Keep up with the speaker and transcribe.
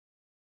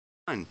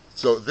Fun.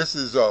 So this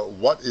is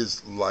what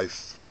is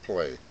life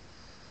play?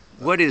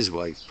 What is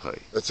life play?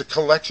 It's a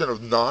collection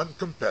of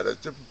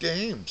non-competitive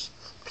games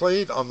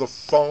played on the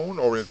phone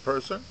or in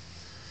person.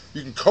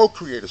 You can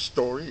co-create a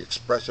story,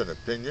 express an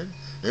opinion,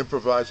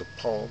 improvise a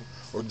poem,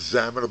 or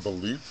examine a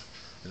belief.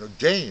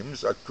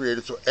 Games are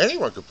created so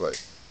anyone can play.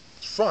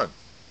 It's fun.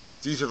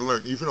 It's easy to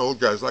learn. Even old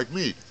guys like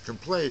me can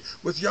play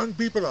with young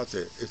people out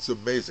there. It's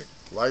amazing.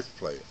 Life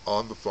play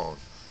on the phone.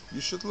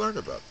 You should learn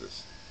about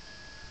this.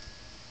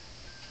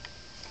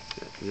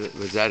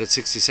 Was that a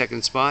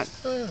 60-second spot?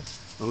 Eh,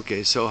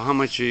 Okay, so how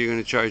much are you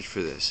going to charge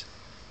for this?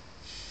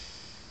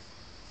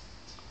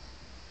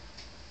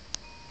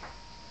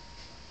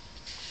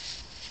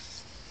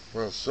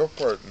 well, so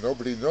far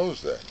nobody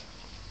knows that.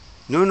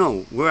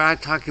 No, we're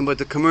not talking about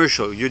the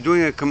commercial. You're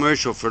doing a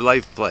commercial for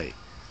life play.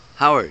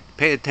 Howard,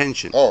 pay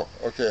attention. Oh,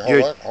 okay.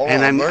 You're, Hold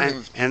and on. I'm I'm, learning I,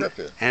 the script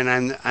here.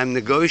 and I'm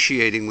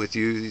negotiating with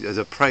you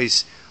the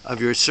price of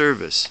your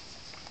service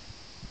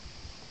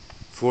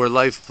for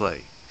life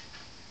play.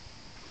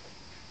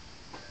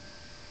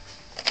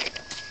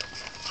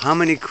 How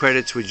many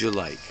credits would you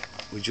like?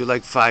 Would you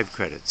like 5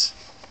 credits?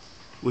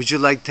 Would you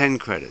like 10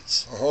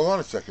 credits? Hold on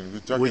a second. We're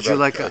talking Would you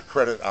about like a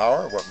credit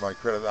hour, what my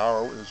credit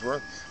hour is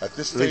worth. At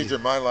this stage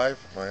in my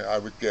life, I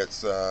would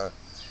get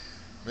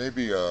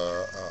maybe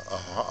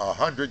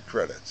 100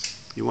 credits.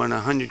 You want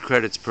 100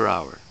 credits per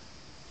hour?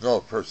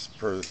 No, per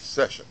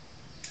session.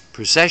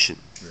 Per session?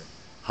 Yeah.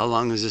 How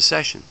long is a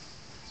session?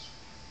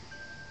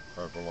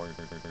 However long you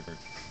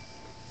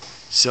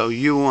So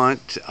you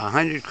want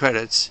 100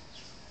 credits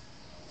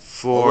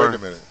Oh, for wait a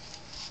minute.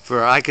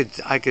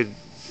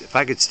 if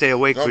I could stay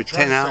awake No, for I'm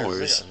trying 10 to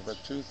hours. think.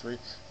 About 2, 3.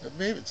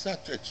 Maybe it's not.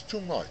 It's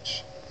too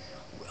much.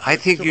 I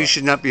think too you much.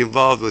 should not be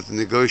involved with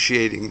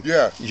negotiating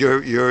Yeah.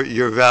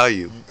 your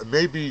value.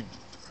 Maybe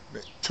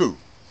 2.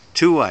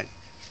 2 what?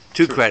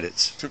 2 Two.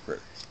 credits. 2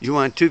 credits You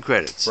want 2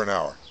 credits for an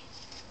hour.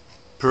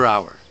 per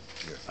hour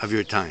Yeah. of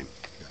your time.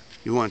 Yeah.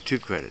 You want 2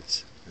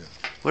 credits. Yeah.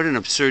 What an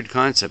absurd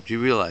concept. You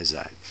realize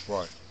that?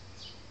 Why?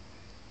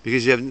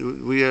 Because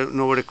we don't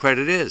know what a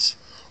credit is.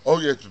 Oh,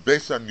 yeah, it's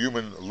based on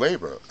human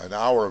labor, an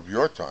hour of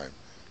your time.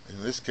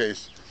 In this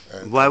case,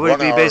 Why would it 1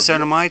 be hour based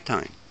of on my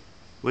time?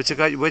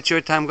 What's your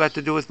time got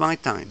to do with my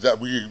time? that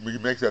we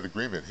make that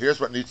agreement. Here's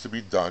what needs to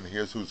be done.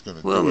 Here's who's going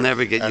to We'll do it.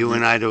 never get you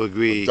and I to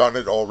agree. We've done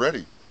it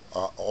already,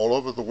 all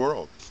over the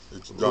world.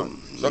 It's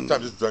done.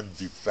 Sometimes it's done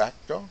de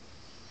facto,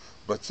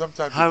 but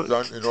sometimes How- it's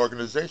done in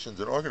organizations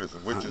and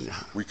organisms, which is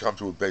we come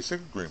to a basic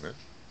agreement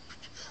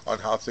on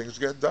how things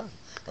get done,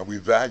 and we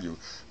value.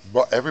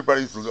 But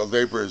everybody's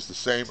labor is the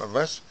same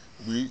unless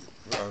we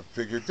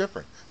figure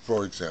different.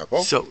 For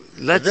example, So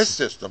in this let's.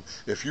 system,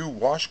 if you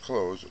wash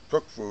clothes,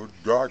 cook food,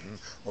 garden,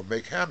 or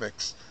make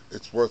hammocks,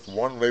 it's worth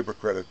 1 labor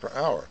credit per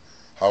hour.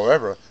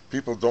 However,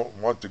 people don't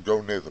want to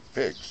go near the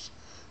pigs,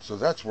 so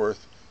that's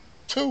worth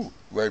 2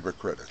 labor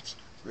credits.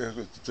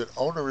 It's an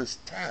onerous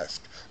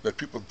task that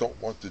people don't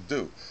want to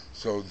do.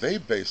 So they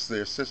base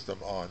their system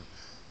on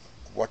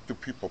what do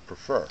people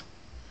prefer,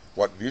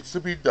 what needs to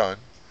be done,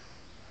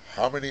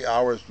 how many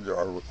hours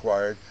are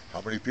required,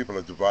 how many people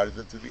are divided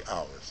into the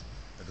hours,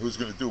 and who's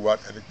going to do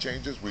what, and it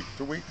changes week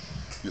to week.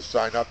 You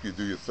sign up, you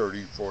do your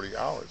 30, 40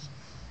 hours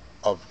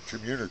of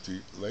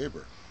community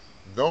labor.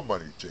 No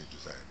money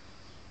changes that.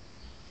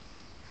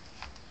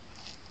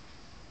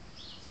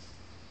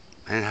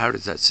 And how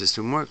does that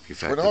system work Twin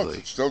Oaks, effectively?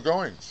 it's still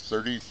going. It's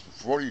 30,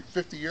 40,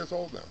 50 years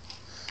old now.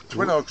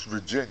 Twin Oaks,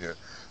 Virginia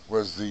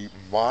was the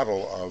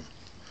model of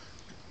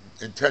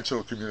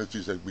intentional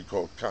communities that we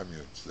call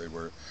communes. They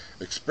were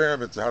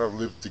experiments on how to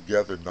live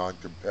together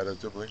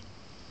non-competitively.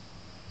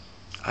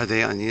 Are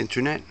they on the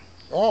internet?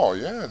 Oh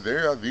yeah, they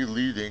are the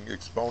leading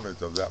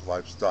exponent of that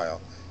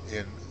lifestyle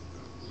in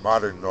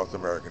modern North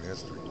American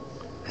history.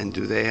 And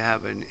do they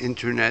have an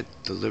internet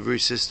delivery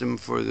system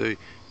for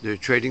their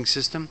trading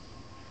system?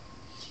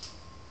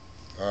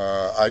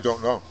 I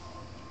don't know.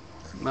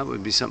 That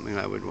would be something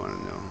I would want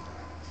to know.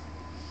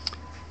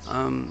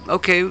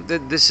 Okay,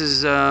 this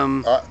is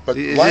But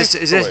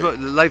is this what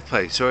life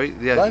play? Sorry,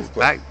 yeah, Life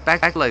play.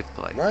 back life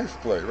play. Life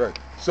play, right.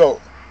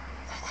 So,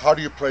 how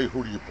do you play?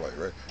 Who do you play,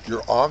 right?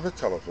 You're on the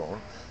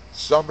telephone.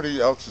 Somebody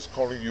else is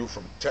calling you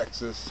from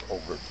Texas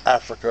over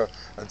Africa,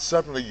 and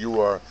suddenly you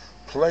are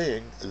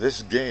playing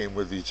this game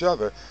with each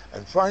other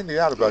and finding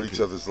out about each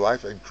other's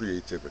life and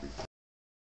creativity.